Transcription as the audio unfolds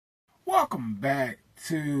Welcome back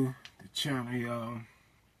to the channel, y'all.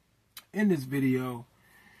 In this video,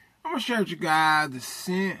 I'm gonna share with you guys the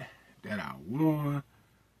scent that I won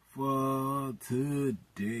for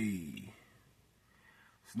today.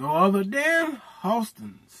 It's no other than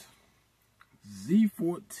Halston's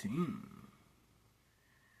Z14.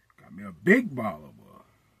 Got me a big bottle,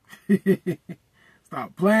 boy.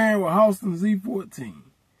 Stop playing with Halston's Z14.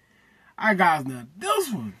 I got now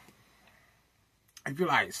this one. If you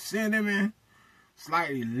like cinnamon,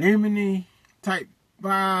 slightly lemony type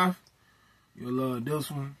vibe, you'll love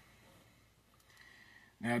this one.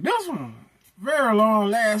 Now this one, very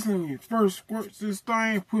long lasting. When you first squirt this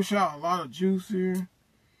thing, push out a lot of juice here.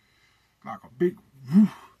 Like a big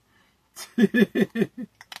woof.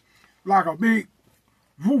 Like a big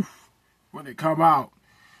woof when they come out.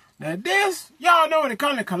 Now this, y'all know when it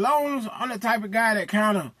comes to colognes, I'm the type of guy that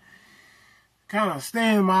kind of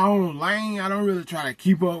stay in my own lane. I don't really try to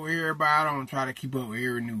keep up with everybody. I don't try to keep up with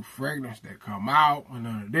every new fragrance that come out and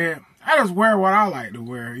none of that. I just wear what I like to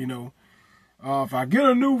wear, you know. If I get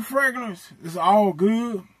a new fragrance, it's all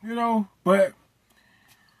good, you know. But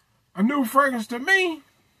a new fragrance to me,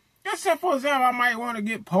 except for example, I might want to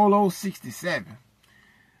get Polo 67.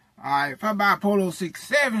 Alright, if I buy Polo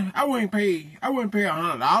 67, I wouldn't pay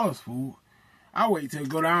 $100 for it. I wait till it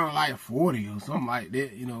go down to like 40 or something like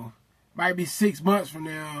that, you know. Might be 6 months from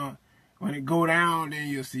now. When it go down, then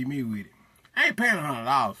you'll see me with it. I ain't paying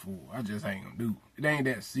 $100 for it. I just ain't gonna do it. It ain't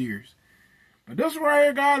that serious. But this one right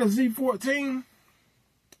here, guys, the Z14.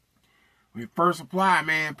 When you first apply,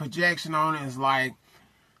 man, projection on it is like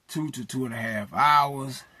 2 to 2.5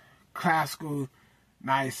 hours. Classical,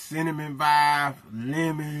 nice cinnamon vibe,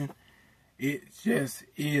 lemon. It just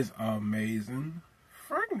is amazing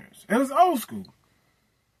fragrance. And it's old school.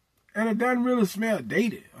 And it doesn't really smell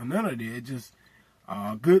dated or none of that. It's just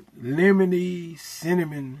good lemony,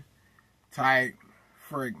 cinnamon type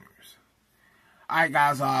fragrance. Alright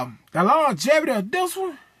guys, the longevity of this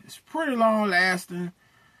one is pretty long lasting.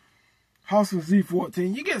 Halston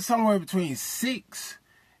Z14, you get somewhere between 6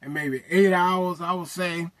 and maybe 8 hours, I would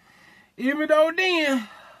say. Even though then,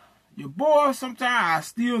 your boy, sometimes I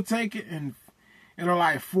still take it and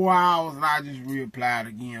like 4 hours and I just reapply it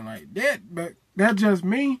again like that. But that's just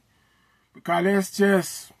me. Because that's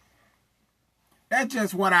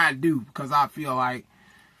just what I do. Because I feel like,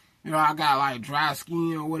 you know, I got like dry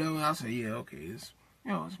skin or whatever. I say, yeah, okay, it's,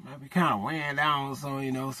 you know, it's maybe kind of weighing down or something,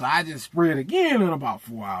 you know. So I just spray it again in about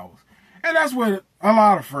 4 hours. And that's with a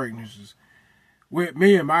lot of fragrances with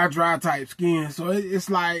me and my dry type skin. So it's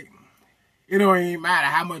like, it don't even matter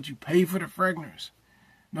how much you pay for the fragrance.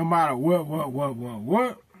 No matter what,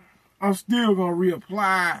 I'm still going to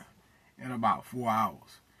reapply in about 4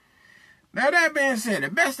 hours. Now, that being said, the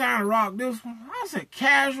best time to rock this one, I say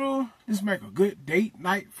casual. This make a good date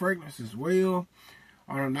night fragrance as well.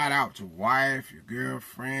 On a night out with your wife, your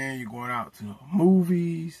girlfriend, you're going out to the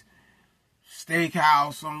movies,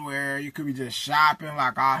 steakhouse somewhere. You could be just shopping,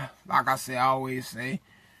 like I always say.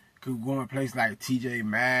 Could go in a place like TJ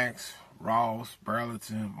Maxx, Ross,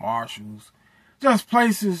 Burlington, Marshalls. Just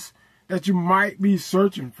places that you might be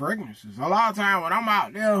searching fragrances. A lot of time when I'm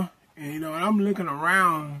out there, and, you know, and I'm looking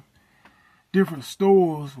around different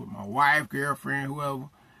stores with my wife, girlfriend, whoever.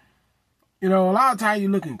 You know, a lot of times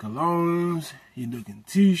you're looking colognes, you're looking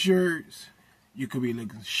t-shirts, you could be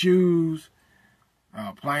looking shoes,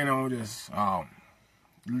 plain on just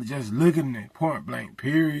looking at point blank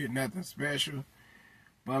period, nothing special.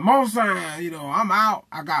 But most times, you know, I'm out,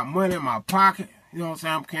 I got money in my pocket, you know what I'm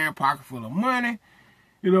saying, I'm carrying a pocket full of money.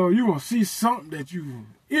 You know, you're going to see something that you,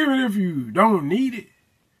 even if you don't need it,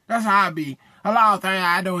 that's how I be. A lot of things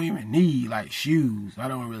I don't even need, like shoes. I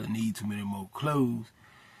don't really need too many more clothes.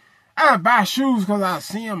 I buy shoes because I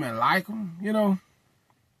see them and like them, you know.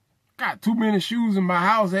 Got too many shoes in my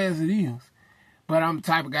house as it is. But I'm the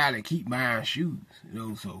type of guy that keep buying shoes, you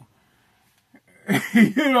know, so.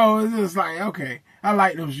 You know, it's just like, okay, I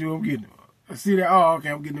like them shoes, I'm getting them. I see that, oh, okay,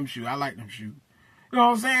 I'm getting them shoes. I like them shoes. You know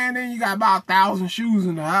what I'm saying? Then you got about 1,000 shoes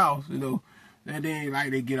in the house, you know. And then,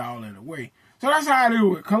 like, they get all in the way. So that's how I do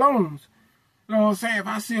with colognes. You know what I'm saying? If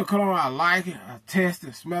I see a cologne I like it, I test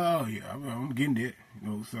it, smell it, oh yeah, I'm getting it. You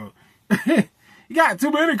know, so you got too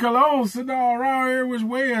many colognes sitting all around here which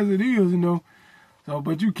way as it is, you know. So,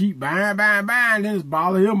 but you keep buying, then this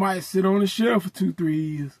bottle here might sit on the shelf for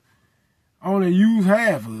 2-3 years. I only use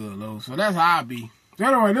half of it, though. So that's how I be. So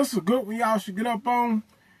anyway, this is a good one y'all should get up on.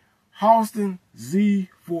 Halston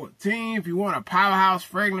Z14. If you want a powerhouse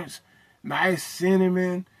fragrance, nice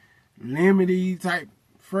cinnamon, lemony type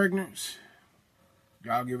fragrance,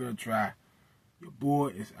 y'all give it a try. Your boy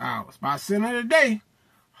is out. It's my scent of the day.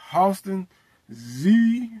 Halston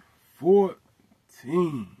Z14.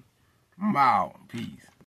 Z14. I'm out. Peace.